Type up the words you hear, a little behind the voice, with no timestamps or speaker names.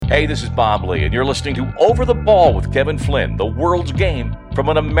Hey, this is Bob Lee, and you're listening to Over the Ball with Kevin Flynn, the world's game from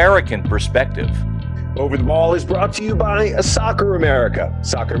an American perspective. Over the Ball is brought to you by Soccer America.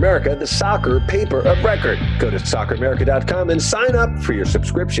 Soccer America, the soccer paper of record. Go to socceramerica.com and sign up for your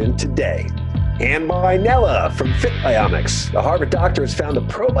subscription today. And by Nella from Fit Biomics. A Harvard doctor has found a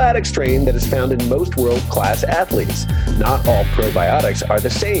probiotic strain that is found in most world-class athletes. Not all probiotics are the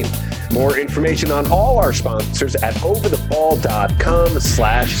same. More information on all our sponsors at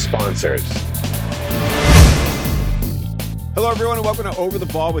overtheball.com/sponsors. Hello, everyone, and welcome to Over the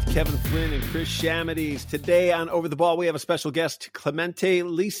Ball with Kevin Flynn and Chris Shamides. Today on Over the Ball, we have a special guest, Clemente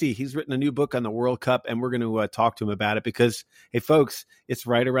Lisi. He's written a new book on the World Cup, and we're going to talk to him about it because, hey, folks, it's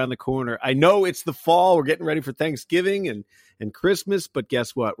right around the corner. I know it's the fall. We're getting ready for Thanksgiving and Christmas, but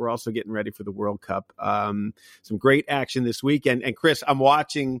guess what? We're also getting ready for the World Cup. Some great action this weekend. And, Chris, I'm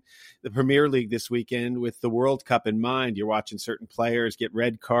watching the Premier League this weekend with the World Cup in mind. You're watching certain players get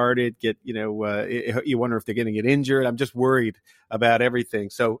red carded, you wonder if they're going to get injured. I'm just worried about everything.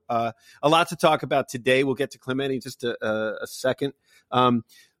 So a lot to talk about today. We'll get to Clemente in just a second.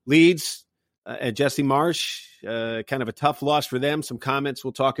 Leeds and Jesse Marsch, kind of a tough loss for them. Some comments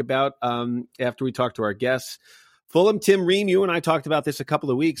we'll talk about after we talk to our guests. Fulham, Tim Ream, you and I talked about this a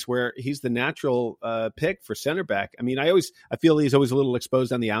couple of weeks where he's the natural pick for center back. I mean, I feel he's always a little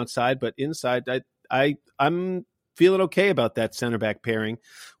exposed on the outside, but inside, I'm feeling okay about that center back pairing,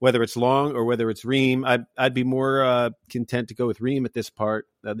 whether it's Long or whether it's Ream. I'd be more content to go with Ream at this point.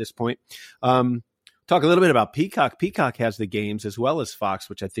 Talk a little bit about Peacock. Peacock has the games as well as Fox,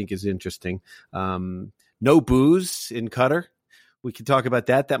 which I think is interesting. No booze in Qatar. We can talk about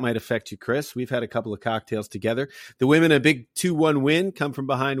that. That might affect you, Chris. We've had a couple of cocktails together. The women, a big 2-1 win, come from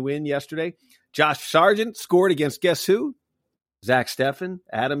behind win yesterday. Josh Sargent scored against guess who? Zach Steffen.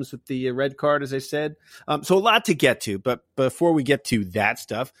 Adams with the red card, as I said. So a lot to get to. But before we get to that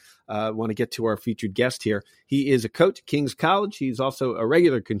stuff, I want to get to our featured guest here. He is a coach at King's College. He's also a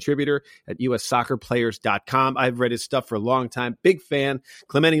regular contributor at ussoccerplayers.com. I've read his stuff for a long time. Big fan.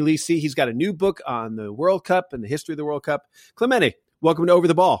 Clemente Lisi. He's got a new book on the World Cup and the history of the World Cup. Clemente, welcome to Over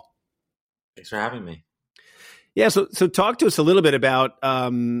the Ball. Thanks for having me. Yeah, so talk to us a little bit about,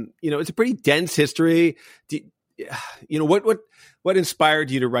 it's a pretty dense history. What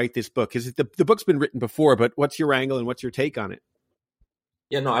inspired you to write this book? Because the book's been written before, but what's your angle and what's your take on it?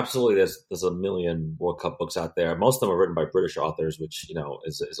 Yeah, no, absolutely. There's a million World Cup books out there. Most of them are written by British authors, which,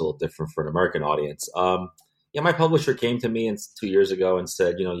 is a little different for an American audience. My publisher came to me 2 years ago and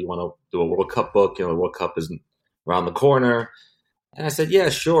said, you want to do a World Cup book? The World Cup is around the corner. And I said, yeah,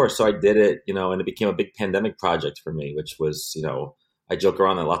 sure. So I did it, and it became a big pandemic project for me, which was, I joke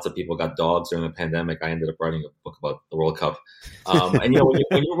around that lots of people got dogs during the pandemic. I ended up writing a book about the World Cup. And, when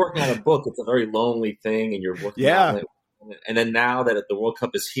you're working on a book, it's a very lonely thing, and you're working on it. And then now that the World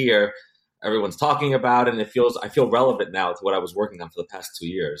Cup is here, everyone's talking about it, and I feel relevant now to what I was working on for the past 2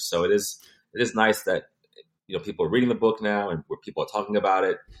 years. So it is nice that people are reading the book now, and where people are talking about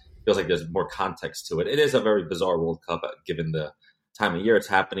it. It feels like there's more context to it. It is a very bizarre World Cup given the time of year it's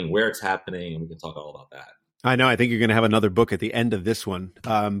happening, where it's happening, and we can talk all about that. I know. I think you're going to have another book at the end of this one.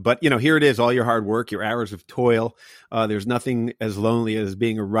 But, here it is, all your hard work, your hours of toil. There's nothing as lonely as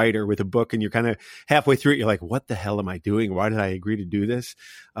being a writer with a book, and you're kind of halfway through it. You're like, what the hell am I doing? Why did I agree to do this?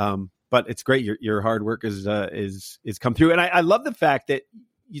 But it's great. Your hard work is come through. And I love the fact that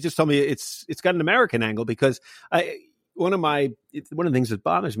you just told me it's got an American angle, because one of the things that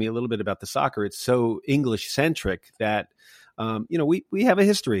bothers me a little bit about the soccer, it's so English centric that, we have a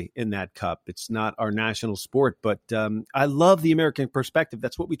history in that cup. It's not our national sport, but I love the American perspective.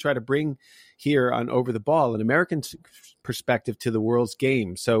 That's what we try to bring here on Over the Ball, an American perspective to the world's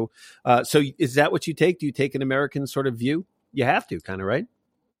game. So is that what you take? Do you take an American sort of view? You have to, kind of, right?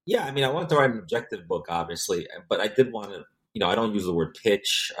 Yeah, I wanted to write an objective book, obviously, but I did want to, I don't use the word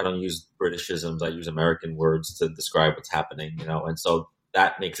pitch. I don't use Britishisms. I use American words to describe what's happening, and so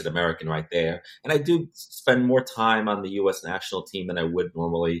that makes it American right there. And I do spend more time on the U.S. national team than I would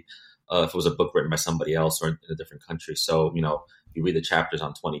normally if it was a book written by somebody else or in a different country. So, you read the chapters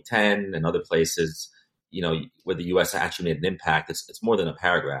on 2010 and other places, where the U.S. actually made an impact. It's more than a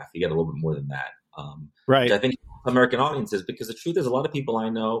paragraph. You get a little bit more than that. Right. Which I think American audiences, because the truth is a lot of people I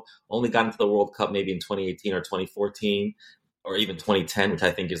know only got into the World Cup maybe in 2018 or 2014. Or even 2010, which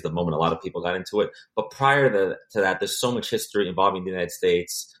I think is the moment a lot of people got into it. But prior to that, there's so much history involving the United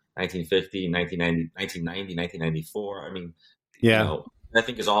States, 1950, 1990, 1994. I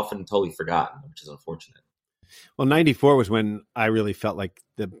think is often totally forgotten, which is unfortunate. Well, 94 was when I really felt like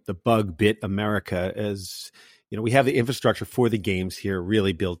the bug bit America, as we have the infrastructure for the games here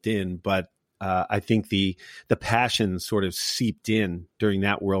really built in, but I think the passion sort of seeped in during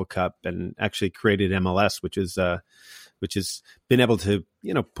that World Cup and actually created MLS, which has been able to,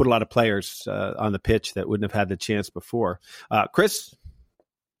 put a lot of players on the pitch that wouldn't have had the chance before. Chris?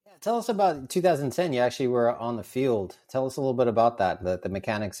 Yeah, tell us about 2010. You actually were on the field. Tell us a little bit about that, the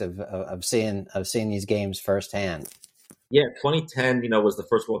mechanics of seeing these games firsthand. Yeah, 2010, was the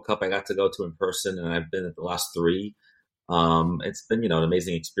first World Cup I got to go to in person, and I've been at the last three. It's been, an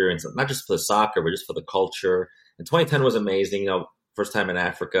amazing experience, not just for the soccer, but just for the culture. And 2010 was amazing, first time in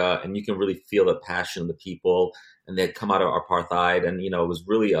Africa, and you can really feel the passion of the people. And they had come out of apartheid, and, it was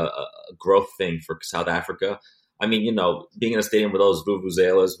really a growth thing for South Africa. I mean, being in a stadium with those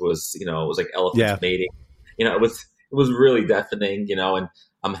vuvuzelas was, it was like elephants mating. It was really deafening, and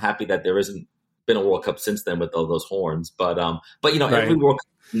I'm happy that there isn't been a World Cup since then with all those horns. But right. Every World Cup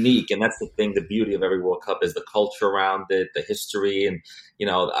is unique, and that's the thing. The beauty of every World Cup is the culture around it, the history, and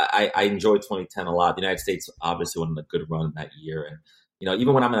I enjoyed 2010 a lot. The United States obviously went on a good run that year, and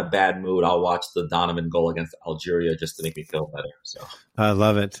even when I'm in a bad mood, I'll watch the Donovan goal against Algeria just to make me feel better. So I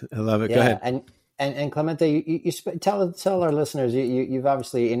love it. Yeah, go ahead. And Clemente, you tell our listeners you've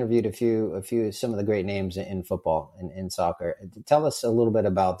obviously interviewed some of the great names in football and in soccer. Tell us a little bit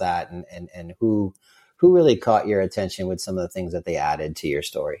about that and who really caught your attention with some of the things that they added to your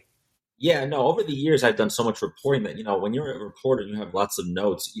story. Yeah, no, over the years, I've done so much reporting that, when you're a reporter, you have lots of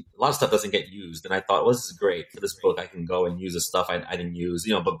notes. A lot of stuff doesn't get used. And I thought, well, this is great. For this book, I can go and use the stuff I didn't use.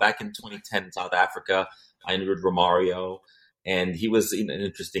 But back in 2010 in South Africa, I interviewed Romario, and he was an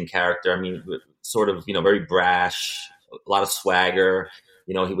interesting character. I mean, sort of, very brash, a lot of swagger.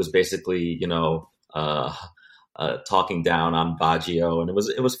 He was basically, talking down on Baggio, and it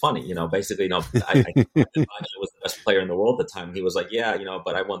was funny, basically, I Baggio was the best player in the world at the time. He was like, yeah,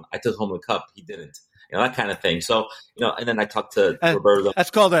 but I took home the cup. He didn't, that kind of thing. So, and then I talked to Roberto.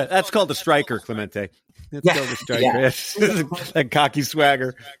 That's called a striker, Clemente. That's called a striker. Yeah. That cocky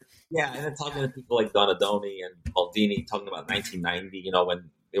swagger. Yeah. And then talking to people like Donadoni and Maldini, talking about 1990, when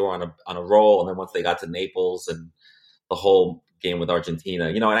they were on a roll. And then once they got to Naples and the whole game with Argentina,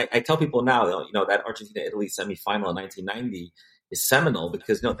 and I tell people now, that Argentina-Italy semifinal in 1990 is seminal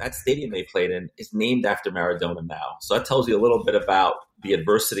because, that stadium they played in is named after Maradona now. So that tells you a little bit about the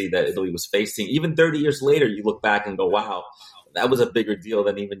adversity that Italy was facing. Even 30 years later, you look back and go, wow, that was a bigger deal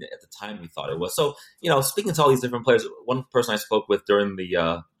than even at the time we thought it was. So, speaking to all these different players, one person I spoke with during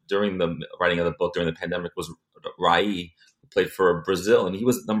the writing of the book during the pandemic was Rai, played for Brazil, and he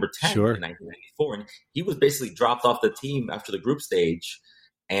was number 10 in 1994. And he was basically dropped off the team after the group stage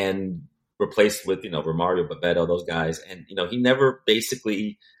and replaced with, Romario, Bebeto, those guys. And, he never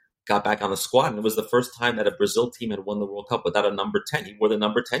basically got back on the squad. And it was the first time that a Brazil team had won the World Cup without a number 10. He wore the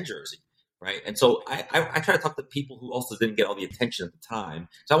number 10 jersey, right? And so I try to talk to people who also didn't get all the attention at the time.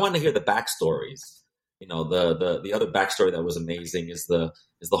 So I wanted to hear the backstories. The other backstory that was amazing is the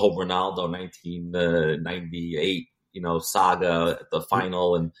whole Ronaldo 1998 saga at the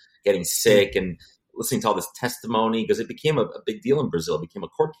final and getting sick and listening to all this testimony, because it became a big deal in Brazil. It became a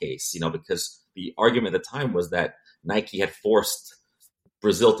court case, because the argument at the time was that Nike had forced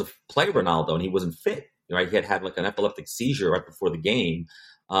Brazil to play Ronaldo and he wasn't fit, right? He had like an epileptic seizure right before the game.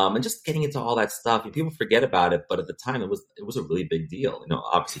 And just getting into all that stuff, people forget about it, but at the time it was a really big deal.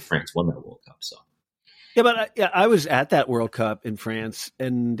 Obviously France won that World Cup, so. Yeah, but I was at that World Cup in France,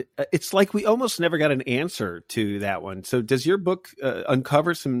 and it's like we almost never got an answer to that one. So does your book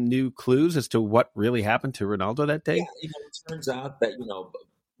uncover some new clues as to what really happened to Ronaldo that day? Yeah, it turns out that,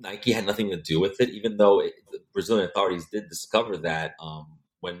 Nike had nothing to do with it, even though the Brazilian authorities did discover that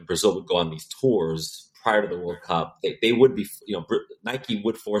when Brazil would go on these tours prior to the World Cup, they would be, Nike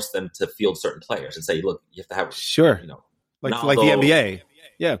would force them to field certain players and say, look, you have to have, like Ronaldo, the NBA.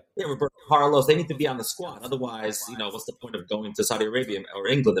 Yeah, Roberto Carlos, they need to be on the squad. Otherwise, what's the point of going to Saudi Arabia or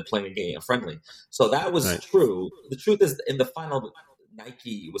England and playing a friendly? So that was true. The truth is, in the final,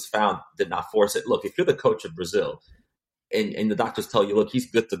 Nike was found, did not force it. Look, if you're the coach of Brazil and the doctors tell you, look, he's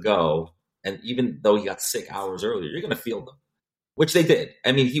good to go, and even though he got sick hours earlier, you're going to field him, which they did.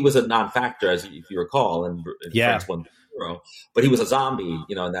 I mean, he was a non-factor, if you recall, and France won 0, but he was a zombie,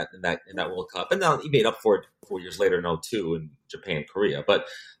 in that World Cup. And now he made up for it 4 years later in 2002 in Japan, Korea. But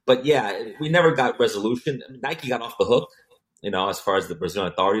yeah, we never got resolution. I mean, Nike got off the hook, as far as the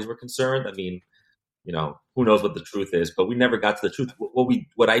Brazilian authorities were concerned. I mean, who knows what the truth is, but we never got to the truth.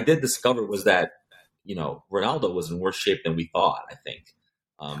 What I did discover was that, Ronaldo was in worse shape than we thought, I think.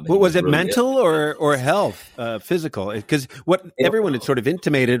 What was it, really mental or health, physical? Because what everyone had sort of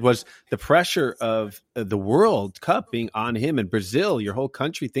intimated was the pressure of the World Cup being on him in Brazil, your whole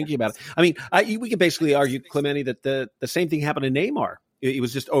country thinking about it. I mean, we can basically argue, Clemente, that the same thing happened to Neymar he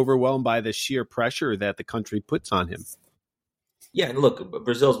was just overwhelmed by the sheer pressure that the country puts on him. Yeah, and look,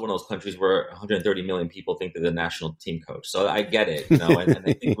 Brazil is one of those countries where 130 million people think they're the national team coach. So I get it, and I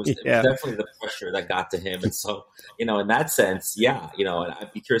think it was definitely the pressure that got to him. And so, in that sense, and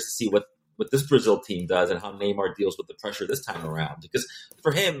I'd be curious to see what this Brazil team does and how Neymar deals with the pressure this time around. Because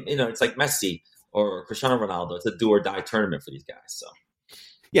for him, it's like Messi or Cristiano Ronaldo. It's a do or die tournament for these guys. So.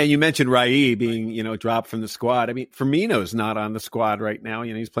 Yeah, you mentioned Rai being, dropped from the squad. I mean, Firmino's not on the squad right now.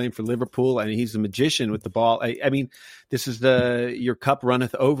 He's playing for Liverpool, and he's a magician with the ball. I mean, this is your cup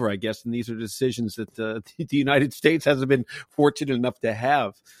runneth over, I guess, and these are decisions that the United States hasn't been fortunate enough to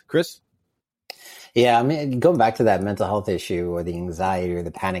have. Chris? Yeah, I mean, going back to that mental health issue or the anxiety or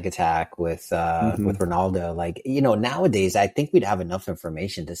the panic attack with Ronaldo, nowadays, I think we'd have enough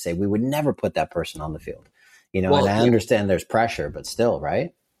information to say we would never put that person on the field. And I understand there's pressure, but still,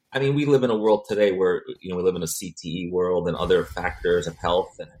 right? I mean, we live in a world today where, we live in a CTE world and other factors of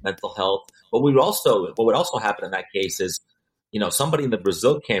health and mental health. But what would also happen in that case is, somebody in the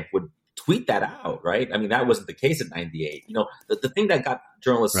Brazil camp would tweet that out, right? I mean, that wasn't the case in 98. The thing that got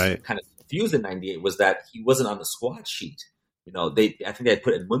journalists kind of confused in 98 was that he wasn't on the squad sheet. I think they had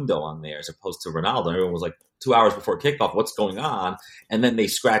put Edmundo on there as opposed to Ronaldo. Everyone was like 2 hours before kickoff, what's going on? And then they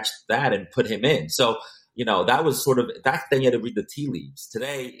scratched that and put him in. So, that was sort of back then. You had to read the tea leaves.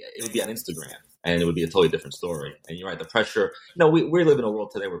 Today, it would be on Instagram, and it would be a totally different story. And you're right, the pressure. We live in a world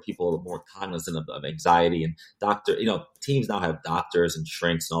today where people are more cognizant of anxiety and teams now have doctors and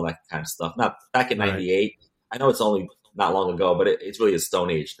shrinks and all that kind of stuff. Not back in '98. I know it's only not long ago, but it's really a stone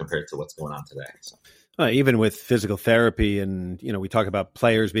age compared to what's going on today. So. Even with physical therapy and, we talk about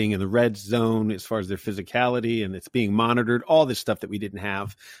players being in the red zone as far as their physicality and it's being monitored, all this stuff that we didn't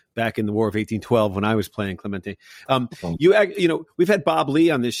have back in the War of 1812 when I was playing, Clemente. We've had Bob Lee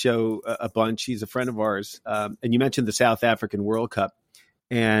on this show a bunch. He's a friend of ours. And you mentioned the South African World Cup.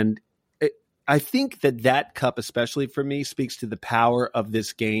 And I think that cup, especially for me, speaks to the power of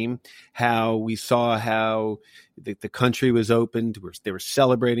this game, how we saw how the country was opened. They were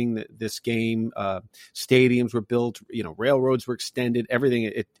celebrating this game. Stadiums were built, railroads were extended,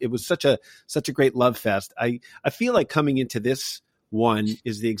 everything. It was such a great love fest. I feel like coming into this one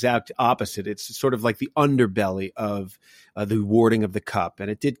is the exact opposite. It's sort of like the underbelly of the awarding of the cup.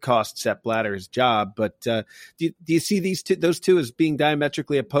 And it did cost Sepp Blatter his job. But do you see those two as being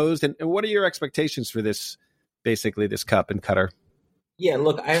diametrically opposed? And what are your expectations for this cup in Qatar? Yeah,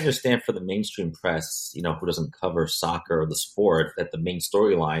 look, I understand for the mainstream press, who doesn't cover soccer or the sport, that the main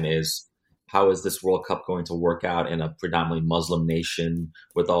storyline is, how is this World Cup going to work out in a predominantly Muslim nation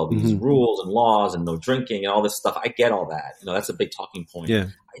with all these rules and laws and no drinking and all this stuff? I get all that. That's a big talking point. Yeah.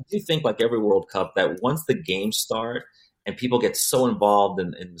 I do think, like every World Cup, that once the games start and people get so involved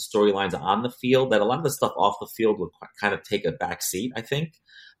in the storylines on the field, that a lot of the stuff off the field will kind of take a back seat, I think.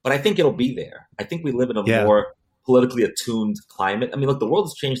 But I think it'll be there. I think we live in a more politically attuned climate. I mean, look, the world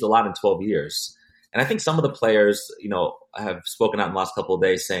has changed a lot in 12 years. And I think some of the players, have spoken out in the last couple of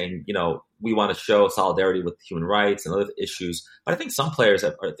days saying, we want to show solidarity with human rights and other issues. But I think some players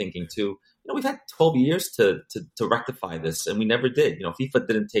are thinking too, we've had 12 years to rectify this, and we never did. FIFA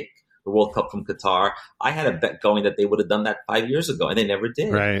didn't take the World Cup from Qatar. I had a bet going that they would have done that 5 years ago, and they never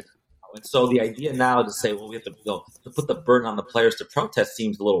did. Right. And so the idea now to say, well, we have to put the burden on the players to protest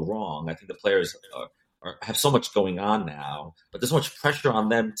seems a little wrong. I think the players have so much going on now, but there's so much pressure on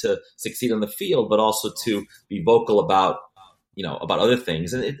them to succeed on the field, but also to be vocal about other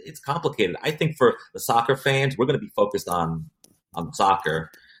things. And it's complicated. I think for the soccer fans, we're going to be focused on soccer,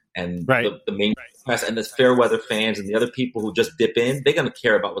 and the main press and the fair weather fans and the other people who just dip in, they're going to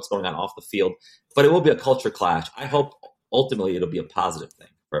care about what's going on off the field, but it will be a culture clash. I hope ultimately it'll be a positive thing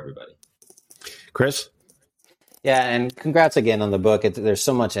for everybody. Chris? Yeah, and congrats again on the book. There's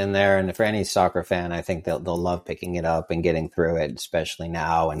so much in there, and for any soccer fan, I think they'll love picking it up and getting through it, especially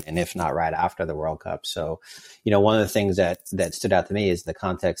now, and if not right after the World Cup. So, one of the things that stood out to me is the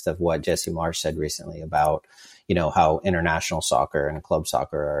context of what Jesse Marsch said recently about, how international soccer and club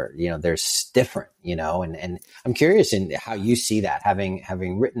soccer are, they're different, and I'm curious in how you see that,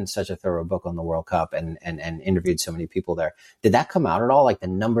 having written such a thorough book on the World Cup and interviewed so many people there. Did that come out at all? Like the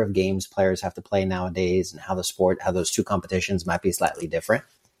number of games players have to play nowadays and how those two competitions might be slightly different?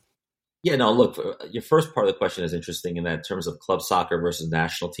 Yeah, no, look, your first part of the question is interesting in that in terms of club soccer versus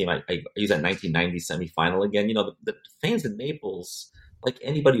national team. I use that 1990 semifinal again. The fans in Naples, like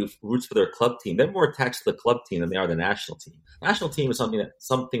anybody who roots for their club team, they're more attached to the club team than they are the national team. National team is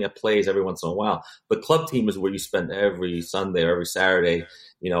something that plays every once in a while. The club team is where you spend every Sunday or every Saturday,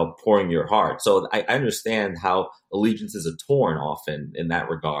 pouring your heart. So I understand how allegiances are torn often in that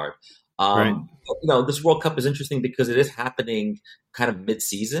regard. Right. This World Cup is interesting because it is happening kind of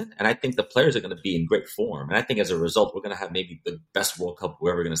mid-season, and I think the players are going to be in great form. And I think as a result, we're going to have maybe the best World Cup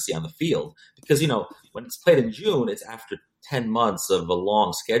we're ever going to see on the field. Because, when it's played in June, it's after 10 months of a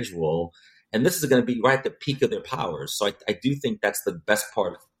long schedule, and this is going to be right at the peak of their powers. So I do think that's the best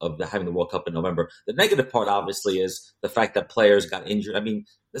part of having the World Cup in November. The negative part, obviously, is the fact that players got injured. I mean,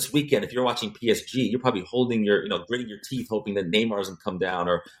 this weekend, if you're watching PSG, you're probably holding gritting your teeth, hoping that Neymar doesn't come down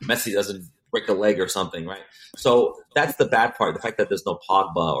or Messi doesn't break a leg or something, right? So that's the bad part. The fact that there's no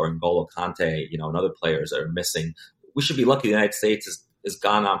Pogba or N'Golo Kante, and other players that are missing. We should be lucky the United States has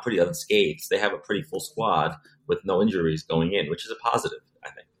gone on pretty unscathed. They have a pretty full squad with no injuries going in, which is a positive,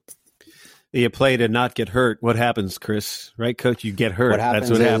 I think. You play to not get hurt. What happens, Chris? Right, Coach? You get hurt. That's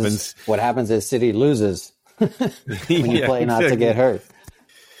what happens. What happens is City loses when you play not to get hurt.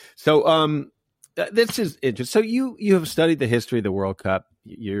 So this is interesting. So you have studied the history of the World Cup.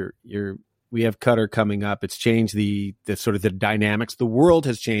 We have Qatar coming up. It's changed the sort of the dynamics. The world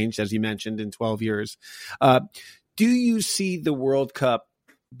has changed, as you mentioned, in 12 years. Do you see the World Cup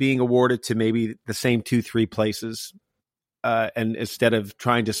being awarded to maybe the same 2-3 places, and instead of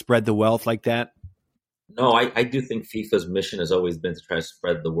trying to spread the wealth like that? No, I do think FIFA's mission has always been to try to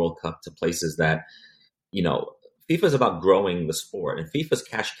spread the World Cup to places that, FIFA is about growing the sport, and FIFA's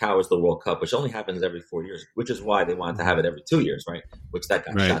cash cow is the World Cup, which only happens every 4 years, which is why they wanted to have it every 2 years, right? Which that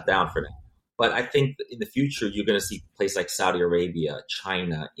got shot down for them. But I think in the future, you're going to see places like Saudi Arabia,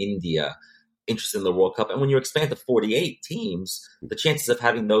 China, India interested in the World Cup. And when you expand to 48 teams, the chances of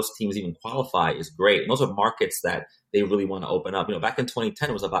having those teams even qualify is great. And those are markets that they really want to open up. Back in 2010,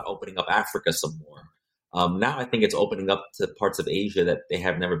 it was about opening up Africa some more. Now I think it's opening up to parts of Asia that they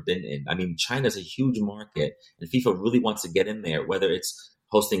have never been in. I mean, China's a huge market, and FIFA really wants to get in there, whether it's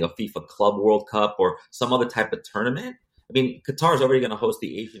hosting a FIFA Club World Cup or some other type of tournament. I mean, Qatar is already going to host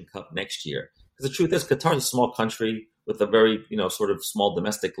the Asian Cup next year. Because the truth is, Qatar is a small country with a very, sort of small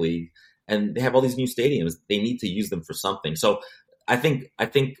domestic league, and they have all these new stadiums. They need to use them for something. So I think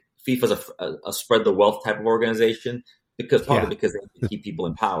FIFA's a spread the wealth type of organization. Because they need to keep people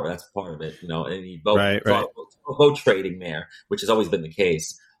in power. That's part of it, and you need vote trading there, which has always been the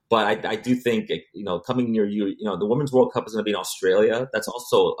case. But I do think, coming near you, the Women's World Cup is going to be in Australia. That's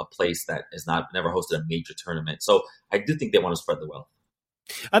also a place that has never hosted a major tournament. So I do think they want to spread the wealth.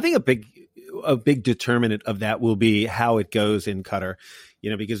 I think a big determinant of that will be how it goes in Qatar,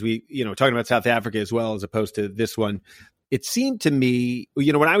 because we, talking about South Africa as well, as opposed to this one. It seemed to me,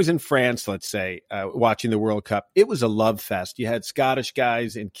 when I was in France, let's say, watching the World Cup, it was a love fest. You had Scottish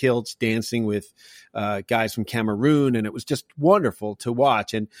guys in kilts dancing with guys from Cameroon, and it was just wonderful to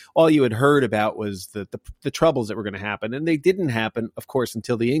watch. And all you had heard about was the troubles that were going to happen. And they didn't happen, of course,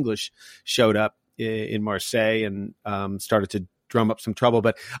 until the English showed up in Marseille and started to drum up some trouble.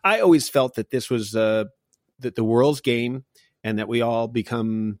 But I always felt that this was the world's game and that we all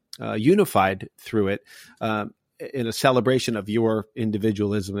become unified through it. In a celebration of your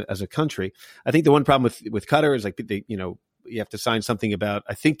individualism as a country. I think the one problem with Qatar is you have to sign something about,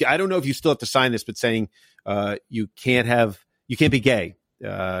 I don't know if you still have to sign this, but saying you can't be gay.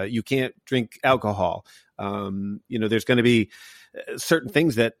 You can't drink alcohol. There's going to be certain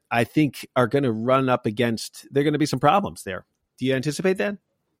things that I think are going to run up against, there are going to be some problems there. Do you anticipate that?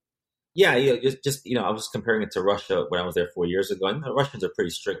 Yeah, I was comparing it to Russia when I was there 4 years ago, and the Russians are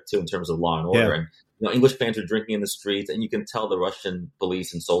pretty strict too in terms of law and order. And English fans are drinking in the streets, and you can tell the Russian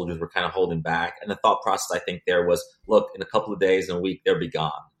police and soldiers were kind of holding back. And the thought process, I think, there was, look, in a couple of days, in a week, they'll be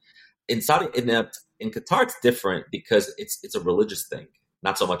gone. In Qatar, it's different because it's a religious thing,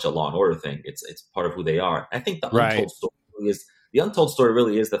 not so much a law and order thing. It's part of who they are. I think the untold story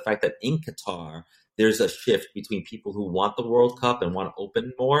really is the fact that in Qatar, there's a shift between people who want the World Cup and want to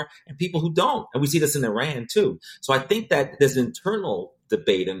open more and people who don't. And we see this in Iran, too. So I think that there's an internal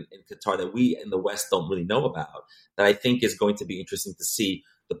debate in Qatar that we in the West don't really know about that I think is going to be interesting to see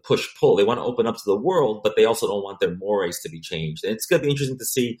the push-pull. They want to open up to the world, but they also don't want their mores to be changed. And it's going to be interesting to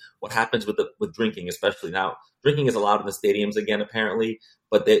see what happens with drinking, especially now. Drinking is allowed in the stadiums again, apparently,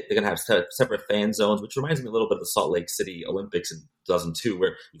 but they're going to have separate fan zones, which reminds me a little bit of the Salt Lake City Olympics in 2002,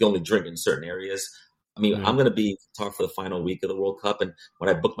 where you can only drink in certain areas. I mean, I'm going to be in Qatar for the final week of the World Cup, and when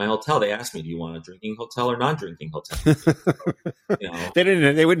I booked my hotel, they asked me, "Do you want a drinking hotel or non-drinking hotel?"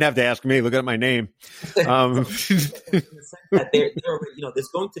 They wouldn't have to ask me. Look at my name. There's going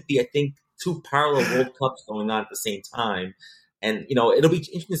to be, I think, 2 parallel World Cups going on at the same time, and it'll be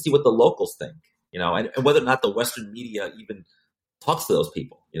interesting to see what the locals think, and whether or not the Western media even talks to those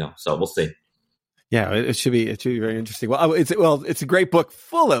people. So we'll see. Yeah, it should be very interesting. It's a great book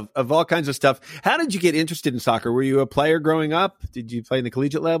full of all kinds of stuff. How did you get interested in soccer? Were you a player growing up? Did you play in the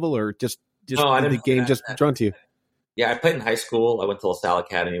collegiate level, or just No, did the game just drawn to you? Yeah, I played in high school. I went to LaSalle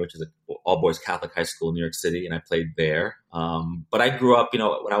Academy, which is an all-boys Catholic high school in New York City, and I played there. But I grew up, when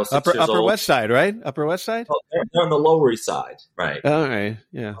I was 6 years old. Upper West Side, right? Upper West Side? Oh, they're on the Lower East Side, right. All right,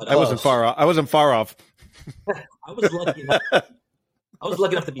 yeah. But, I wasn't far off. I was lucky enough. I was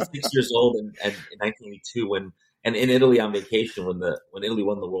lucky enough to be 6 years old in 1982 and in Italy on vacation when Italy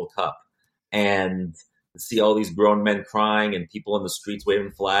won the World Cup, and to see all these grown men crying and people in the streets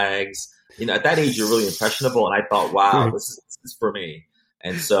waving flags. At that age, you're really impressionable, and I thought, wow, this is for me.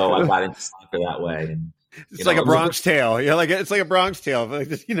 And so I got into soccer that way. And it's like a Bronx Tale. It's like a Bronx Tale. Nobody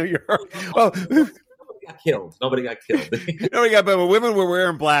got killed. But women were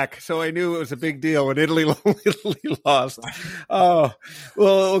wearing black, so I knew it was a big deal when Italy lost. Oh,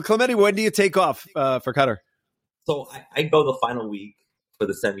 well, Clemente, when do you take off for Qatar? So I go the final week for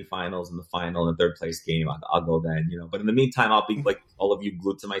the semifinals and the final and third place game. I'll go then, But in the meantime, I'll be like all of you,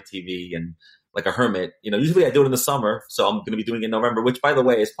 glued to my TV and like a hermit. Usually I do it in the summer, so I'm going to be doing it in November, which, by the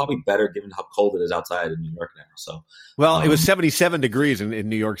way, is probably better given how cold it is outside in New York now. So, it was 77 degrees in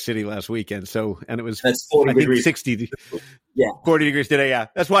New York City last weekend. So, and it was that's 40 degrees. 60, 40 40 degrees today. Yeah,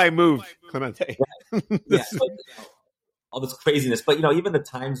 that's why I moved, Clemente. Right. Yeah, all this craziness, but even the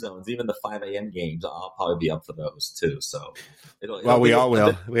time zones, even the 5 a.m. games, I'll probably be up for those too. So, we all will.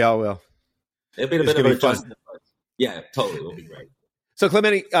 It'll be a bit of an adjustment. Yeah, totally, it'll be great. So,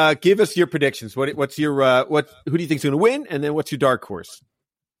 Clemente, give us your predictions. What's your who do you think is going to win, and then what's your dark horse?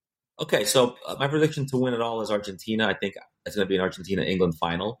 Okay, so my prediction to win it all is Argentina. I think it's going to be an Argentina-England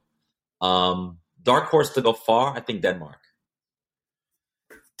final. Dark horse to go far, I think Denmark.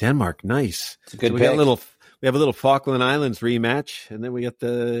 Denmark, nice. It's a good pick. We have a little Falkland Islands rematch, and then we got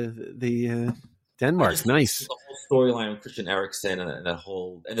the Denmark. Nice. The whole storyline with Christian Eriksen and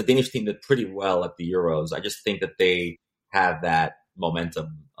the Danish team did pretty well at the Euros. I just think that they have that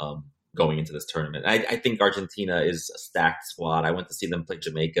momentum going into this tournament. I think Argentina is a stacked squad. I went to see them play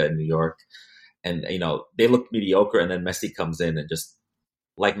Jamaica in New York, and they look mediocre, and then Messi comes in and just,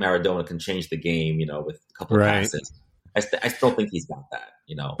 like Maradona, can change the game, with a couple of passes. I still think he's got that,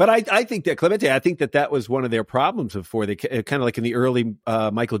 But I think that, Clemente, that was one of their problems before. They kind of like in the early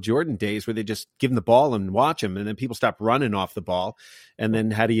Michael Jordan days, where they just give him the ball and watch him, and then people stop running off the ball. And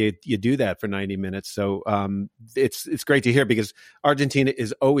then how do you do that for 90 minutes? So it's great to hear, because Argentina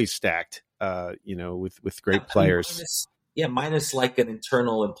is always stacked, with great players. Minus like an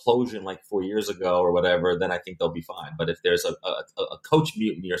internal implosion like 4 years ago or whatever, then I think they'll be fine. But if there's a coach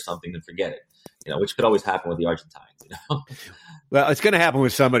mutiny or something, then forget it. Which could always happen with the Argentines. Well, it's going to happen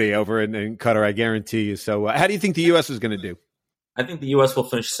with somebody over in Qatar, I guarantee you. So, how do you think the U.S. is going to do? I think the U.S. will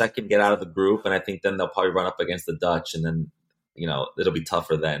finish second, get out of the group, and I think then they'll probably run up against the Dutch, and then it'll be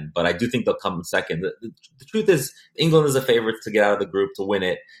tougher then. But I do think they'll come in second. The truth is, England is a favorite to get out of the group to win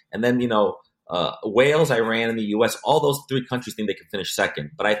it, and then Wales, Iran, and the U.S., all those three countries think they can finish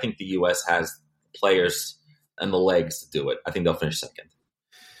second. But I think the U.S. has players and the legs to do it. I think they'll finish second.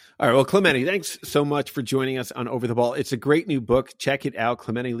 All right. Well, Clemente, thanks so much for joining us on Over the Ball. It's a great new book. Check it out,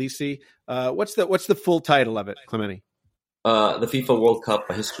 Clemente Lisi. What's the full title of it, Clemente? The FIFA World Cup: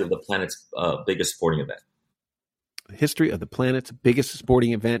 A History of the Planet's Biggest Sporting Event. History of the planet's biggest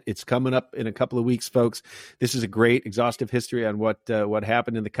sporting event. It's coming up in a couple of weeks, folks. This is a great exhaustive history on what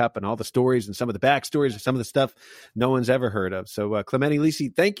happened in the Cup and all the stories and some of the backstories and some of the stuff no one's ever heard of. So, Clemente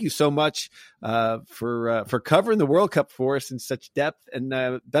Lisi, thank you so much for covering the World Cup for us in such depth.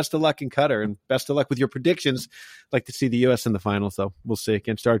 And best of luck in Qatar, and best of luck with your predictions. I'd like to see the U.S. in the final, so we'll see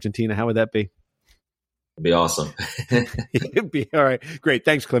against Argentina. How would that be? It'd be awesome. It'd be all right. Great.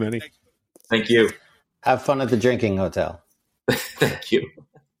 Thanks, Clemente. Thank you. Have fun at the drinking hotel. Thank you.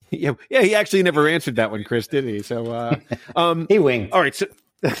 Yeah, he actually never answered that one, Chris, did he? So he winked. All right, so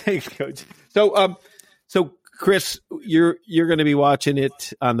thanks, Coach. So Chris, you're going to be watching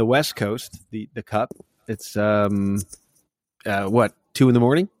it on the West Coast, the Cup. It's 2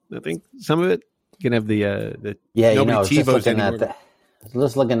 a.m, I think. Some of it. You can have the TiVos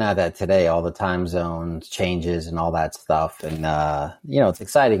just looking at that today, all the time zones changes and all that stuff. And, it's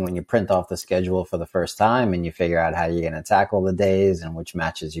exciting when you print off the schedule for the first time and you figure out how you're going to tackle the days and which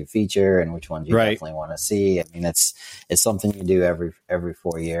matches you feature and which ones you definitely want to see. I mean, it's something you do every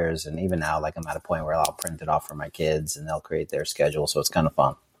 4 years. And even now, like, I'm at a point where I'll print it off for my kids and they'll create their schedule. So it's kind of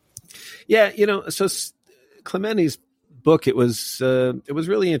fun. Yeah. So Clemente's book, it was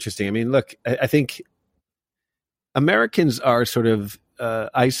really interesting. I mean, look, I think Americans are sort of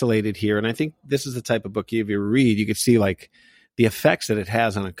isolated here, and I think this is the type of book if you read, you could see like the effects that it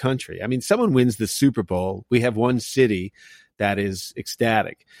has on a country. I mean, someone wins the Super Bowl. We have one city that is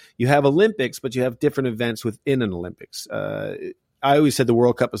ecstatic. You have Olympics, but you have different events within an Olympics. I always said the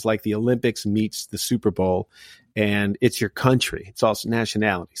World Cup is like the Olympics meets the Super Bowl, and it's your country. It's also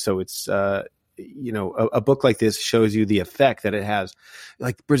nationality. So it's, a book like this shows you the effect that it has.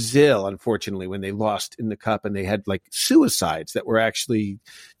 Like Brazil, unfortunately, when they lost in the cup and they had like suicides that were actually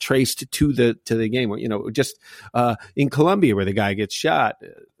traced to the game. Just in Colombia where the guy gets shot.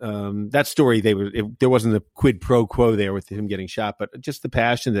 That story, there wasn't a quid pro quo there with him getting shot, but just the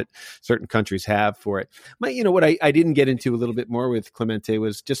passion that certain countries have for it. What I didn't get into a little bit more with Clemente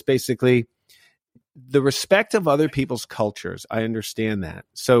was just basically the respect of other people's cultures. I understand that.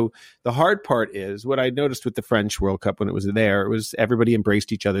 So the hard part is what I noticed with the French World Cup when it was there, it was everybody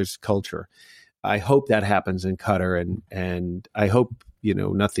embraced each other's culture. I hope that happens in Qatar, and I hope,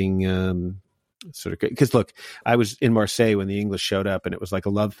 nothing because look, I was in Marseille when the English showed up, and it was like a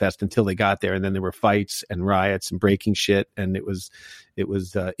love fest until they got there, and then there were fights and riots and breaking shit, and it was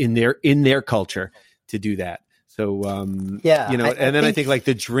in their culture to do that. So, I think like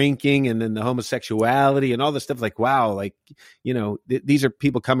the drinking and then the homosexuality and all this stuff, like, wow, like, these are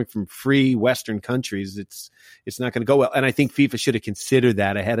people coming from free Western countries. It's not going to go well. And I think FIFA should have considered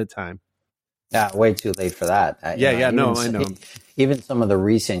that ahead of time. Yeah, way too late for that. I know. Even some of the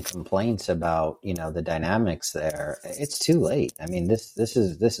recent complaints about, the dynamics there, it's too late. I mean, this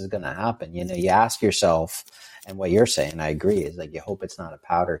is going to happen. You ask yourself, and what you're saying, I agree, is like, you hope it's not a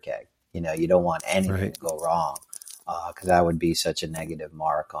powder keg. You don't want anything to go wrong, because that would be such a negative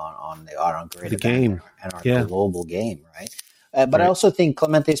mark on the game and our global game, right? But I also think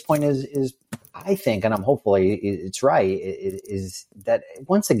Clemente's point is I think, and I'm hopefully it's right, is that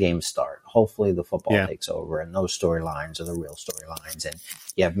once the games start, hopefully the football takes over, and those storylines are the real storylines. And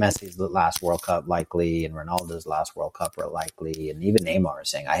you have Messi's last World Cup likely, and Ronaldo's last World Cup are likely, and even Neymar is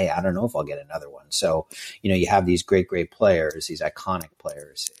saying, "Hey, I don't know if I'll get another one." So, you have these great players, these iconic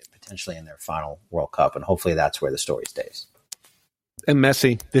players, potentially in their final World Cup, and hopefully that's where the story stays. And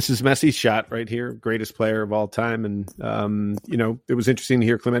Messi, this is Messi's shot right here, greatest player of all time. And, it was interesting to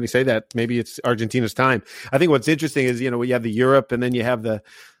hear Clemente say that maybe it's Argentina's time. I think what's interesting is, you have the Europe, and then you have the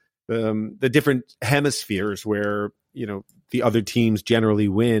different hemispheres where, the other teams generally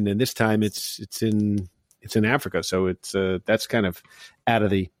win. And this time it's in Africa. So it's, that's kind of out of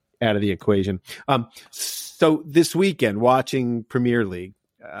the equation. So this weekend watching Premier League,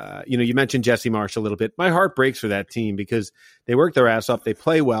 you mentioned Jesse Marsch a little bit. My heart breaks for that team because they work their ass off. They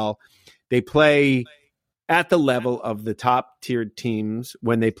play well. They play at the level of the top-tiered teams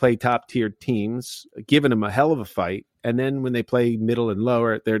when they play top-tiered teams, giving them a hell of a fight. And then when they play middle and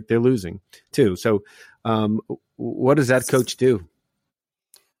lower, they're losing too. So what does that coach do?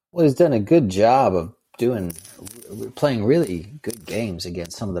 Well, he's done a good job of playing really good games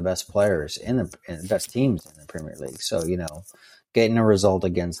against some of the best players and the best teams in the Premier League. So, getting a result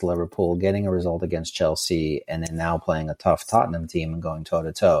against Liverpool, getting a result against Chelsea, and then now playing a tough Tottenham team and going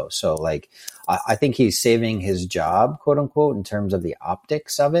toe-to-toe. So, I think he's saving his job, quote-unquote, in terms of the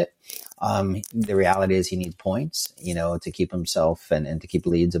optics of it. The reality is he needs points, to keep himself and to keep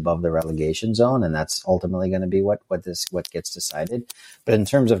Leeds above the relegation zone, and that's ultimately going to be what gets decided. But in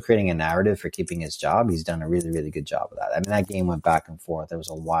terms of creating a narrative for keeping his job, he's done a really, really good job of that. I mean, that game went back and forth. It was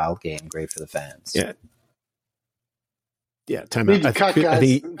a wild game, great for the fans. Yeah. Yeah, time out.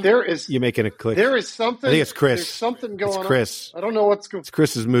 You're making a click. There is something. I think it's Chris. There's something going on. It's Chris. I don't know what's going on. It's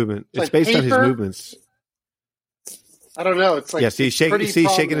Chris's movement. It's based on his movements. I don't know. It's like he's shaking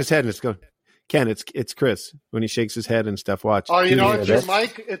his head and it's going. Ken, it's Chris when he shakes his head and stuff. Watch. Oh, it's your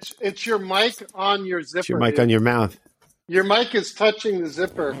mic. It's your mic on your zipper. It's your mic on your mouth. Your mic is touching the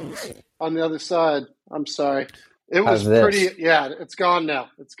zipper on the other side. I'm sorry. It was pretty. Yeah, it's gone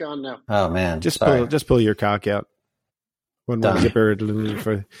now. Oh man, just pull your cock out. One more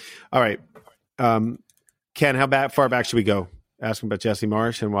zipper. All right. Ken, how far back should we go? Asking about Jesse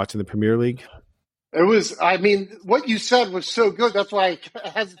Marsch and watching the Premier League. It was, what you said was so good. That's why I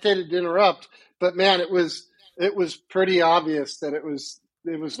hesitated to interrupt. But man, it was pretty obvious that it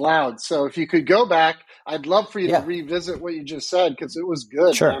was loud. So if you could go back, I'd love for you to revisit what you just said because it was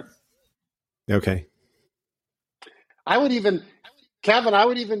good. Sure. Man. Okay. Kevin, I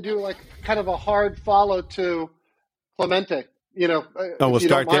would even do like kind of a hard follow to Clemente, we'll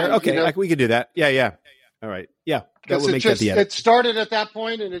start there. Okay, we could do that. Yeah. All right. Yeah, that will make that the edit. It started at that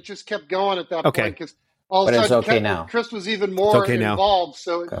point, and it just kept going at that point. Because all of a sudden, it's okay now. Chris was even more involved.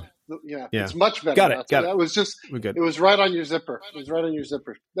 So, it's much better. Got it. It was just, we're good. It was right on your zipper.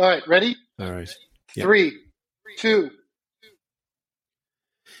 All right, ready? All right. Yeah. 3, 2.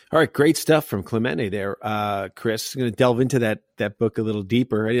 All right, great stuff from Clemente there, Chris. I'm going to delve into that book a little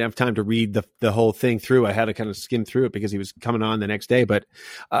deeper. I didn't have time to read the whole thing through. I had to kind of skim through it because he was coming on the next day. But,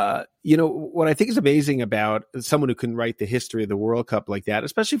 what I think is amazing about someone who can write the history of the World Cup like that,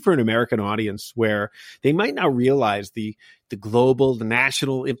 especially for an American audience where they might not realize the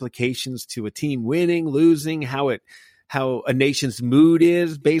national implications to a team winning, losing, how a nation's mood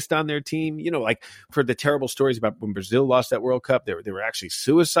is based on their team. Like for the terrible stories about when Brazil lost that World Cup, there were actually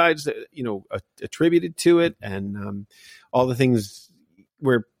suicides, attributed to it, and all the things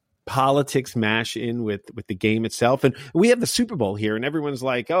where politics mash in with the game itself. And we have the Super Bowl here, and everyone's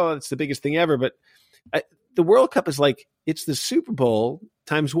like, "Oh, it's the biggest thing ever." But the World Cup is like, it's the Super Bowl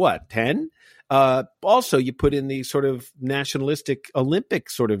times what, 10? Also, you put in the sort of nationalistic Olympic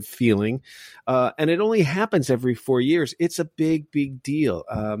sort of feeling, and it only happens every 4 years. It's a big, big deal.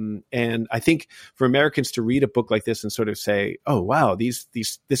 And I think for Americans to read a book like this and sort of say, oh, wow, this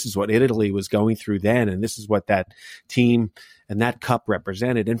is what Italy was going through then, and this is what that team and that cup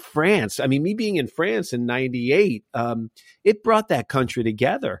represented. And France, I mean, me being in France in 98, it brought that country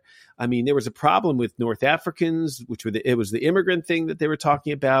together. I mean, there was a problem with North Africans, it was the immigrant thing that they were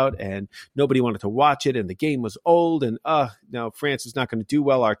talking about, and nobody wanted to watch it, and the game was old, and now France is not going to do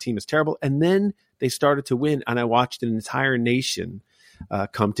well. Our team is terrible. And then they started to win, and I watched an entire nation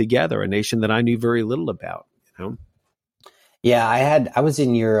come together, a nation that I knew very little about. Yeah, I was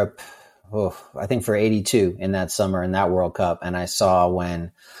in Europe, I think for 82 in that summer in that World Cup, and I saw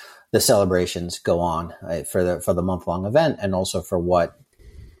when the celebrations go on for the month-long event, and also for what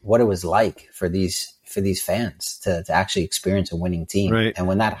it was like for these fans to actually experience a winning team. Right. And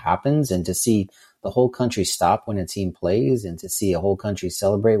when that happens, and to see the whole country stop when a team plays, and to see a whole country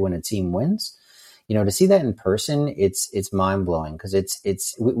celebrate when a team wins, to see that in person, it's mind blowing, because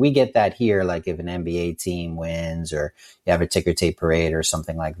we get that here. Like if an NBA team wins, or you have a ticker tape parade or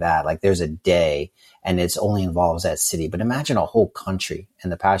something like that, like there's a day and it's only involves that city. But imagine a whole country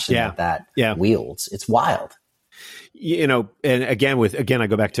and the passion that wields. It's wild. And again, I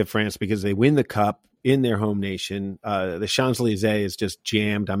go back to France because they win the cup in their home nation. The Champs-Élysées is just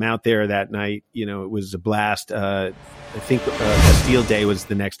jammed. I'm out there that night. It was a blast. I think Bastille Day was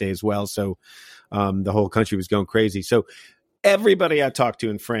the next day as well. So the whole country was going crazy. So everybody I talked to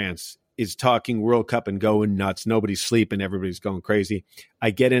in France is talking World Cup and going nuts. Nobody's sleeping. Everybody's going crazy. I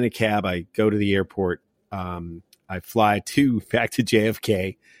get in a cab. I go to the airport. I fly back to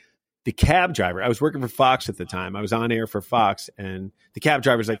JFK. The cab driver, I was working for Fox at the time. I was on air for Fox, and the cab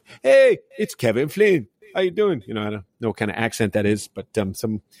driver's like, "Hey, it's Kevin Flynn. How you doing?" I don't know what kind of accent that is, but I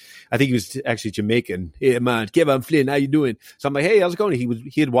think he was actually Jamaican. "Hey, man, Kevin Flynn, how you doing?" So I'm like, "Hey, how's it going?"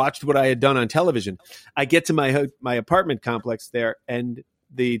 He had watched what I had done on television. I get to my apartment complex there, and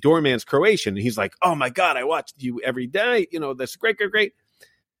the doorman's Croatian. He's like, "Oh my God, I watched you every day. That's great.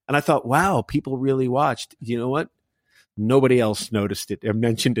 And I thought, wow, people really watched. You know what? Nobody else noticed it or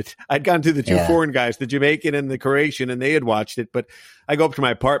mentioned it. I'd gone to the two foreign guys, the Jamaican and the Croatian, and they had watched it. But I go up to my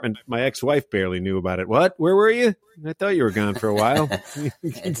apartment. My ex-wife barely knew about it. What? Where were you? I thought you were gone for a while.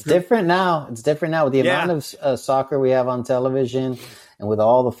 It's different now. It's different now with the amount of soccer we have on television, and with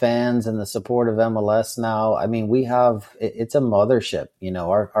all the fans and the support of MLS now. I mean, it's a mothership.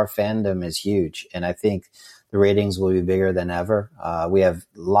 Our fandom is huge, and I think the ratings will be bigger than ever. We have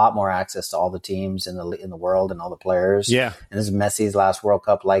a lot more access to all the teams in the world and all the players. Yeah. And this is Messi's last World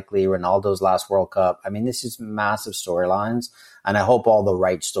Cup, likely Ronaldo's last World Cup. I mean, this is massive storylines, and I hope all the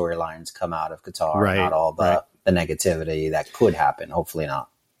right storylines come out of Qatar, not all the negativity that could happen. Hopefully not.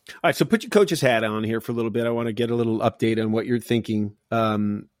 All right, so put your coach's hat on here for a little bit. I want to get a little update on what you're thinking.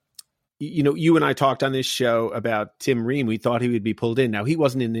 You and I talked on this show about Tim Ream. We thought he would be pulled in. Now, he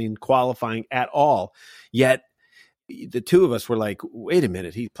wasn't in qualifying at all. Yet, the two of us were like, wait a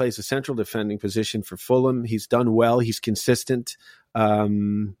minute. He plays a central defending position for Fulham. He's done well. He's consistent.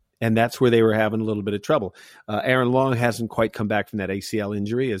 And that's where they were having a little bit of trouble. Aaron Long hasn't quite come back from that ACL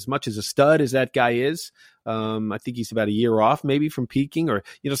injury. As much as a stud as that guy is, I think he's about a year off maybe from peaking. Or,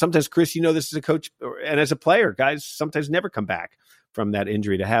 sometimes, Chris, this is a coach and as a player, guys sometimes never come back from that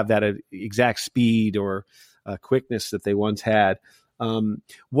injury to have that exact speed or quickness that they once had.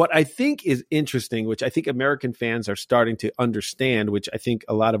 What I think is interesting, which I think American fans are starting to understand, which I think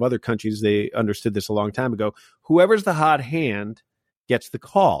a lot of other countries, they understood this a long time ago, whoever's the hot hand gets the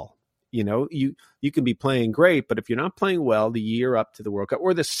call. You can be playing great, but if you're not playing well the year up to the World Cup,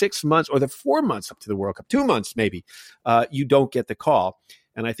 or the 6 months or the 4 months up to the World Cup, 2 months maybe, you don't get the call.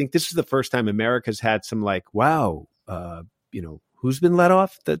 And I think this is the first time America's had some wow, who's been let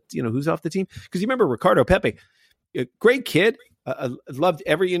off, who's off the team? Because you remember Ricardo Pepi, a great kid, I loved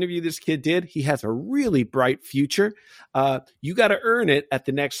every interview this kid did. He has a really bright future. You got to earn it at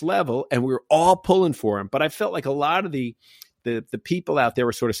the next level, and we were all pulling for him. But I felt like a lot of the people out there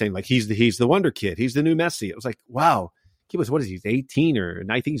were sort of saying, like, he's the wonder kid. He's the new Messi. It was like, wow. He was, what is he, 18 or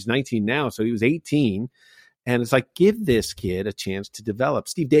I think he's 19 now. So he was 18. And it's like, give this kid a chance to develop.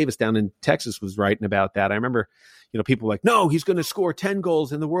 Steve Davis down in Texas was writing about that. I remember, people were like, no, he's going to score 10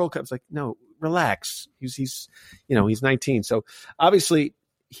 goals in the World Cup. It's like, no, relax. He's 19. So obviously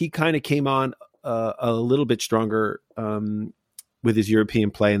he kind of came on a little bit stronger with his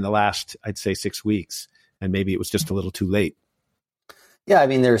European play in the last, I'd say 6 weeks. And maybe it was just a little too late. Yeah, I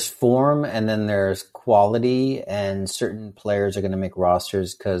mean, there's form and then there's quality, and certain players are going to make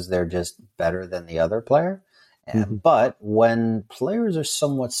rosters because they're just better than the other player. Mm-hmm. But when players are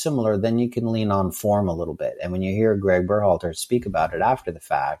somewhat similar, then you can lean on form a little bit. And when you hear Greg Berhalter speak about it after the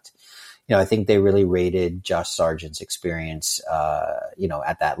fact, I think they really rated Josh Sargent's experience,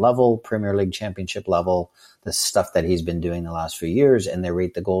 at that level, Premier League championship level, the stuff that he's been doing the last few years, and they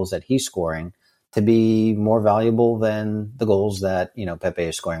rate the goals that he's scoring to be more valuable than the goals that, Pepe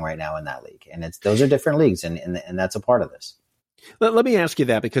is scoring right now in that league. And those are different leagues, and that's a part of this. Let me ask you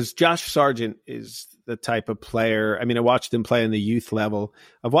that, because Josh Sargent is the type of player. I mean, I watched him play in the youth level.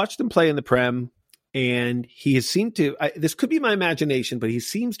 I've watched him play in the Prem, and he has seemed to, this could be my imagination, but he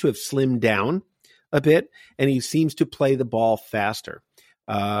seems to have slimmed down a bit, and he seems to play the ball faster.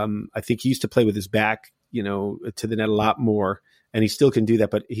 I think he used to play with his back, to the net a lot more. And he still can do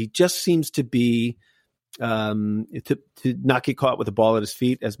that, but he just seems to be to not get caught with the ball at his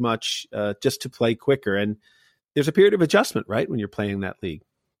feet as much, just to play quicker. And there's a period of adjustment, right, when you're playing that league.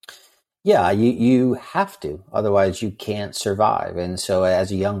 Yeah, you have to, otherwise you can't survive. And so,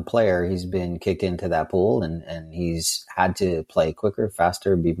 as a young player, he's been kicked into that pool, and he's had to play quicker,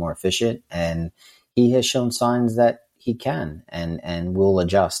 faster, be more efficient. And he has shown signs that he can and will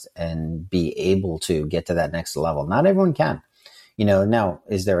adjust and be able to get to that next level. Not everyone can. Now,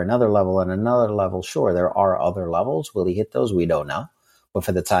 is there another level and another level? Sure, there are other levels. Will he hit those? We don't know. But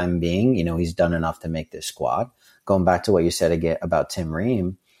for the time being, he's done enough to make this squad. Going back to what you said again about Tim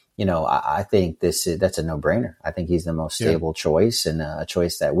Ream, I think that's a no-brainer. I think he's the most stable choice, and a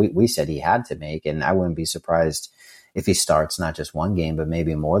choice that we said he had to make. And I wouldn't be surprised if he starts not just one game, but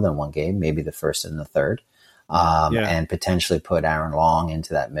maybe more than one game, maybe the first and the third, and potentially put Aaron Long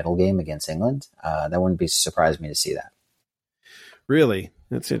into that middle game against England. That wouldn't surprise me to see that. Really?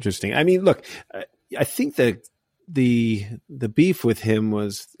 That's interesting. I mean, look, I think that the beef with him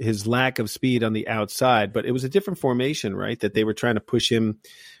was his lack of speed on the outside, but it was a different formation, right? That they were trying to push him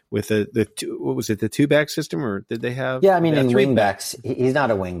with the 2-back system, or did they have? Yeah, I mean, in wing backs, he's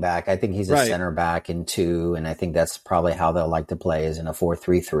not a wing back. I think he's a center back in 2, and I think that's probably how they'll like to play, is in a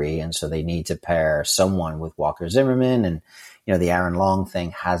 4-3-3, and so they need to pair someone with Walker Zimmerman, and the Aaron Long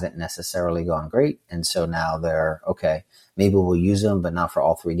thing hasn't necessarily gone great, and so now they're okay. Maybe we'll use him, but not for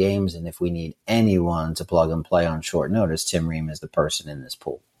all 3 games. And if we need anyone to plug and play on short notice, Tim Ream is the person in this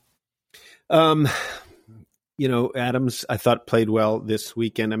pool. Adams, I thought, played well this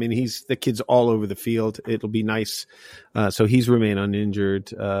weekend. I mean, the kid's all over the field. It'll be nice. So he's remained uninjured.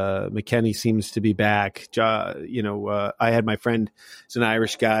 McKennie seems to be back. I had my friend, he's an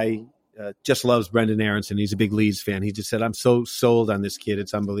Irish guy, just loves Brendan Aronson. He's a big Leeds fan. He just said, I'm so sold on this kid.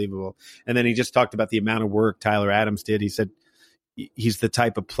 It's unbelievable. And then he just talked about the amount of work Tyler Adams did. He said he's the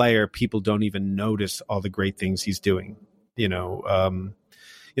type of player people don't even notice all the great things he's doing.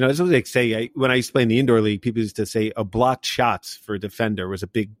 That's what they say. When I used to play in the indoor league, people used to say a blocked shots for a defender was a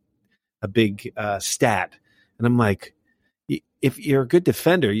big stat. And I'm like, if you're a good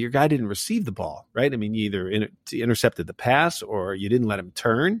defender, your guy didn't receive the ball, right? I mean, you either intercepted the pass or you didn't let him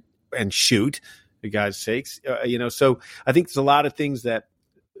turn and shoot, for God's sakes. So I think there's a lot of things that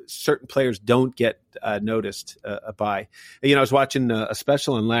certain players don't get noticed by. I was watching a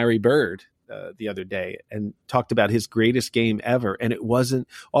special on Larry Bird the other day and talked about his greatest game ever. And it wasn't,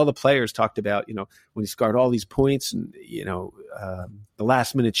 all the players talked about, when he scored all these points and, the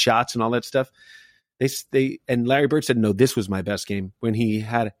last minute shots and all that stuff. And Larry Bird said, no, this was my best game, when he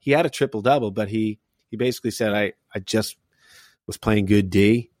had a triple double, but he basically said, I just was playing good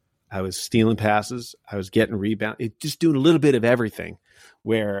D. I was stealing passes. I was getting rebound. Just doing a little bit of everything,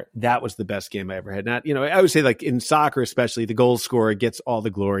 where that was the best game I ever had. Not, I would say, like in soccer, especially, the goal scorer gets all the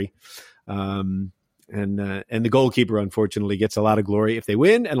glory. And the goalkeeper, unfortunately, gets a lot of glory if they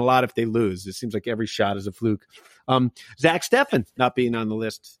win and a lot if they lose. It seems like every shot is a fluke. Zach Steffen not being on the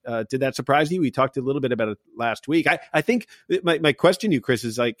list. Did that surprise you? We talked a little bit about it last week. I think my question to you, Chris,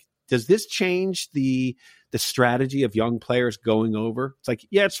 is like, does this change the strategy of young players going over? It's like,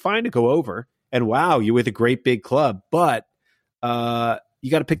 yeah, it's fine to go over. And wow, you're with a great big club. But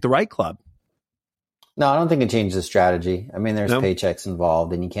you got to pick the right club. No, I don't think it changed the strategy. I mean, there's No? paychecks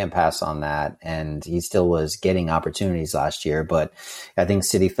involved, and you can't pass on that. And he still was getting opportunities last year, but I think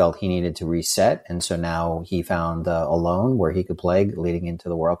City felt he needed to reset, and so now he found a loan where he could play leading into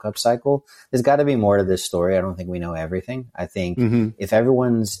the World Cup cycle. There's got to be more to this story. I don't think we know everything. I think if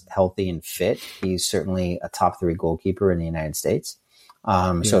everyone's healthy and fit, he's certainly a top 3 goalkeeper in the United States.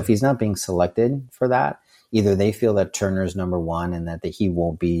 So if he's not being selected for that, either they feel that Turner's number 1 and that he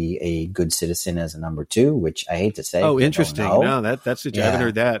won't be a good citizen as a number 2, which I hate to say. Oh, interesting. No, that's I haven't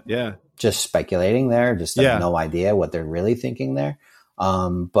heard that. Yeah. Just speculating there. Just have no idea what they're really thinking there.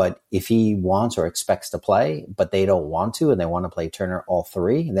 But if he wants or expects to play, but they don't want to, and they want to play Turner all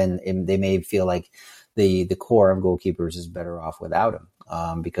 3, then they may feel like the core of goalkeepers is better off without him,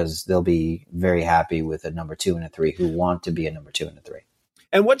 because they'll be very happy with a number 2 and a 3 who want to be a number 2 and a 3.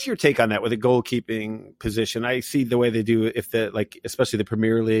 And what's your take on that with the goalkeeping position? I see the way they do, especially the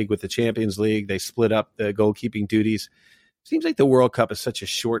Premier League with the Champions League, they split up the goalkeeping duties. Seems like the World Cup is such a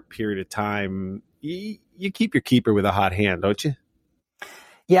short period of time. You keep your keeper with a hot hand, don't you?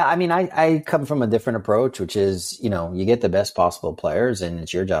 Yeah, I mean, I come from a different approach, which is, you get the best possible players, and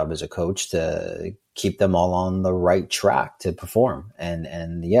it's your job as a coach to keep them all on the right track to perform.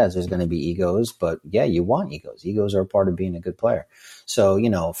 And yes, there's going to be egos, but yeah, you want egos. Egos are a part of being a good player.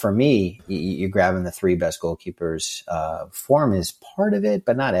 So, for me, you're grabbing the 3 best goalkeepers. Form is part of it,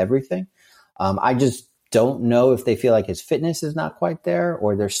 but not everything. I just don't know if they feel like his fitness is not quite there,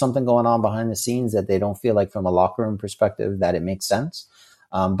 or there's something going on behind the scenes that they don't feel like from a locker room perspective that it makes sense.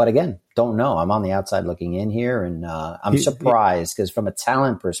 But again, don't know. I'm on the outside looking in here, and I'm surprised because from a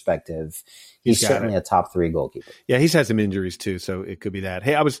talent perspective, he's certainly a top 3 goalkeeper. Yeah, he's had some injuries too, so it could be that.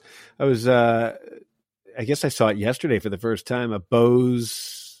 Hey, I guess I saw it yesterday for the first time, a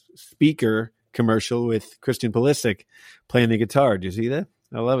Bose speaker commercial with Christian Pulisic playing the guitar. Did you see that?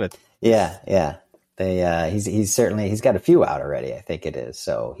 I love it. Yeah. He's got a few out already, I think it is.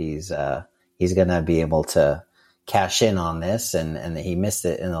 So he's going to be able to cash in on this, and he missed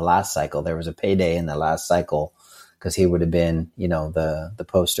it in the last cycle. There was a payday in the last cycle because he would have been, the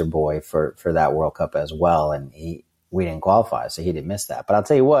poster boy for that World Cup as well. And we didn't qualify, so he didn't miss that. But I'll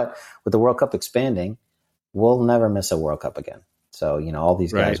tell you what, with the World Cup expanding, we'll never miss a World Cup again. So, all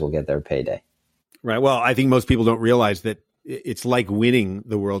these guys will get their payday. Right. Well, I think most people don't realize that it's like winning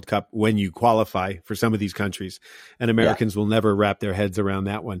the World Cup when you qualify for some of these countries, and Americans will never wrap their heads around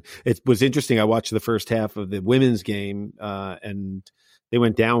that one. It was interesting. I watched the first half of the women's game, and they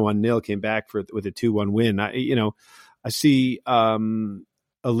went down 1-0, came back with a 2-1 win. I see a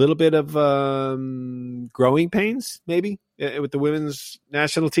little bit of growing pains maybe with the women's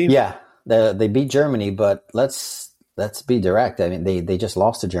national team. Yeah, they beat Germany, but let's be direct. I mean, they just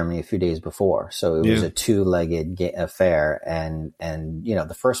lost to Germany a few days before, so it was a 2-legged affair. And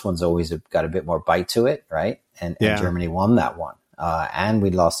the first one's always got a bit more bite to it, right? And Germany won that one. And we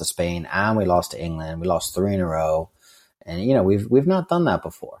lost to Spain, and we lost to England. We lost 3 in a row, and we've not done that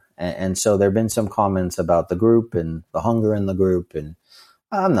before. And so there've been some comments about the group and the hunger in the group, and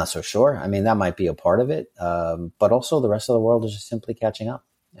I'm not so sure. I mean, that might be a part of it, but also the rest of the world is just simply catching up,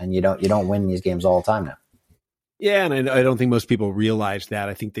 and you don't win these games all the time now. Yeah, and I don't think most people realize that.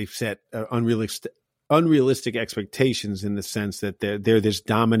 I think they've set unrealistic expectations in the sense that they're this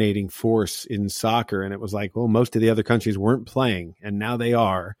dominating force in soccer. And it was like, well, most of the other countries weren't playing, and now they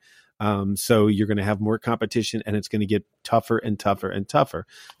are. So you're going to have more competition, and it's going to get tougher and tougher and tougher.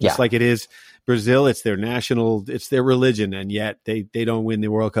 Just like it is Brazil, it's their religion, and yet they don't win the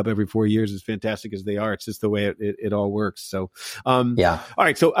World Cup every 4 years, as fantastic as they are. It's just the way it all works. So, All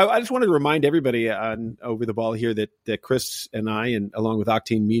right. So I just wanted to remind everybody on Over the Ball here that Chris and I, and along with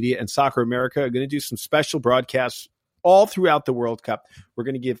Octane Media and Soccer America, are going to do some special broadcasts all throughout the World Cup. We're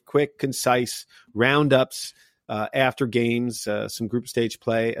going to give quick, concise roundups after games, some group stage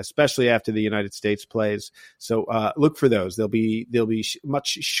play, especially after the United States plays. So look for those. They'll be much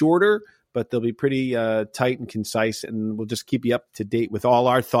shorter, but they'll be pretty tight and concise, and we'll just keep you up to date with all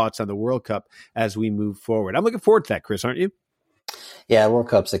our thoughts on the World Cup as we move forward. I'm looking forward to that, Chris, aren't you? Yeah, World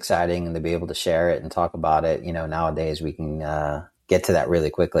Cup's exciting, and to be able to share it and talk about it, nowadays we can get to that really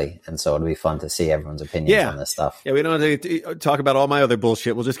quickly. And so it'll be fun to see everyone's opinions on this stuff. Yeah, we don't have to talk about all my other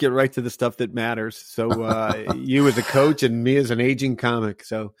bullshit. We'll just get right to the stuff that matters. So you as a coach and me as an aging comic.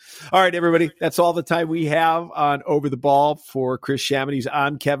 So, all right, everybody, that's all the time we have on Over the Ball. For Chris Shamides,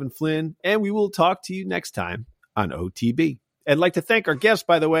 I'm Kevin Flynn, and we will talk to you next time on OTB. I'd like to thank our guest,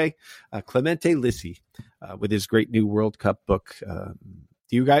 by the way, Clemente Lisi, with his great new World Cup book.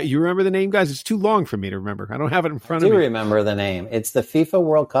 You remember the name, guys? It's too long for me to remember. I don't have it in front of me. I do remember the name. It's the FIFA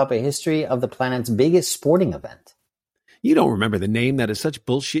World Cup, a history of the planet's biggest sporting event. You don't remember the name. That is such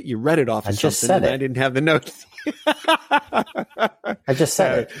bullshit. You read it off of I just something. said it. I didn't have the notes. I just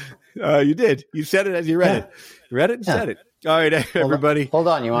said it. You did. You said it as you read it. You read it and said it. All right, everybody. Hold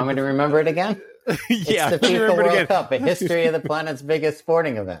on. You want me to remember it again? Yeah, It's the FIFA remember it World again. Cup, a history of the planet's biggest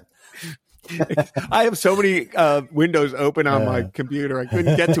sporting event. I have so many windows open on my computer. I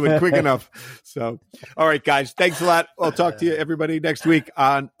couldn't get to it quick enough. So, all right, guys. Thanks a lot. I'll talk to you, everybody, next week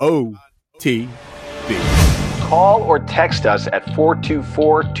on OTB. Call or text us at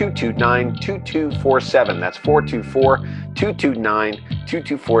 424-229-2247. That's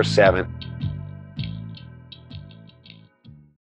 424-229-2247.